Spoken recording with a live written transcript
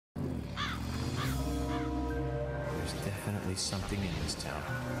definitely something in this town.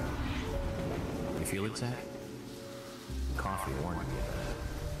 You feel it, Zach? Coffee warned me of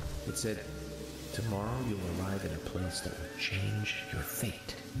that. It said, tomorrow you'll arrive in a place that will change your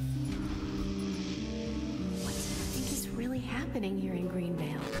fate. What do you think is really happening here in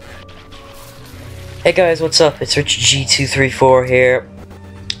Greenvale? Hey guys, what's up? It's RichardG234 here.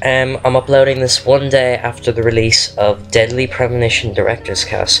 I'm uploading this one day after the release of Deadly Premonition Director's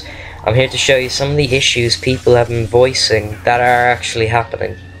Cut. I'm here to show you some of the issues people have been voicing that are actually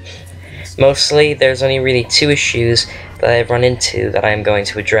happening. Mostly, there's only really 2 issues that I've run into that I'm going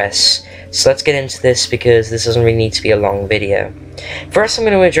to address. So let's get into this because this doesn't really need to be a long video. First, I'm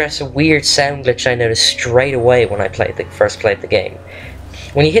going to address a weird sound glitch I noticed straight away when I first played the game.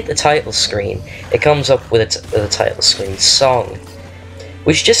 When you hit the title screen, it comes up with a title screen song,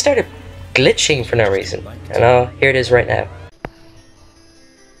 which just started glitching for no reason. And here it is right now.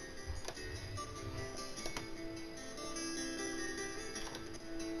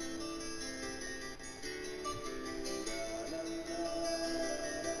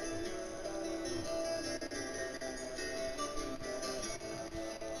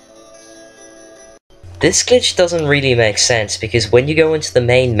 This glitch doesn't really make sense because when you go into the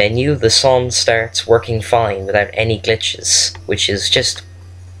main menu, the song starts working fine without any glitches, which is just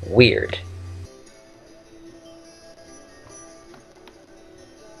weird.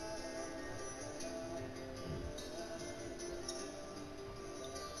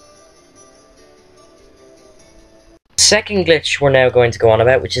 Second glitch we're now going to go on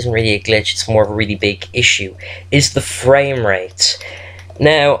about, which isn't really a glitch, it's more of a really big issue, is the frame rate.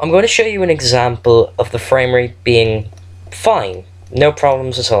 Now, I'm going to show you an example of the frame rate being fine, no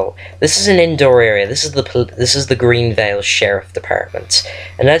problems at all. This is an indoor area. This is the Greenvale Sheriff Department,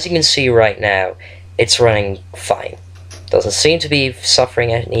 and as you can see right now, it's running fine. Doesn't seem to be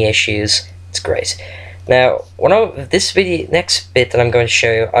suffering any issues. It's great. Now, next bit that I'm going to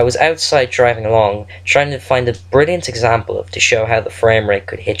show you, I was outside driving along, trying to find a brilliant example to show how the frame rate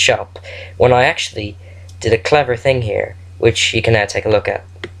could hitch up, when I actually did a clever thing here, which you can now take a look at.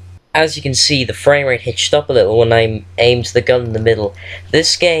 As you can see, the frame rate hitched up a little when I aimed the gun in the middle.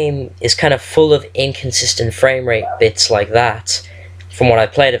 This game is kind of full of inconsistent frame rate bits like that, from what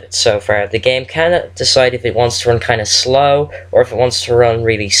I've played of it so far. The game cannot decide if it wants to run kind of slow, or if it wants to run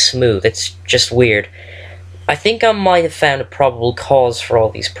really smooth. It's just weird. I think I might have found a probable cause for all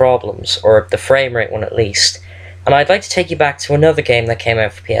these problems, or the frame rate one at least. And I'd like to take you back to another game that came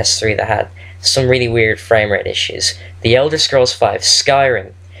out for PS3 that had some really weird frame rate issues. The Elder Scrolls V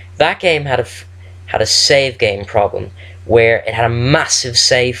Skyrim. That game had a save game problem, where it had a massive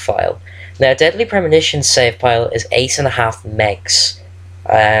save file. Now, Deadly Premonition's save file is 8.5 megs,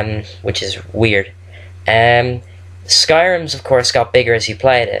 which is weird. Skyrim's, of course, got bigger as you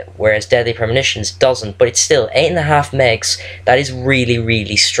played it, whereas Deadly Premonition's doesn't, but it's still 8.5 megs. That is really,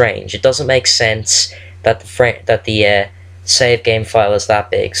 really strange. It doesn't make sense that the save game file is that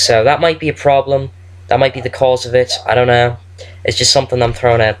big. So that might be a problem. That might be the cause of it. I don't know. It's just something I'm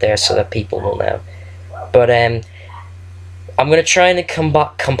throwing out there so that people will know. But I'm going to try and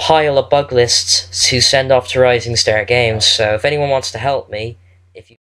compile a bug list to send off to Rising Star Games. So if anyone wants to help me, if you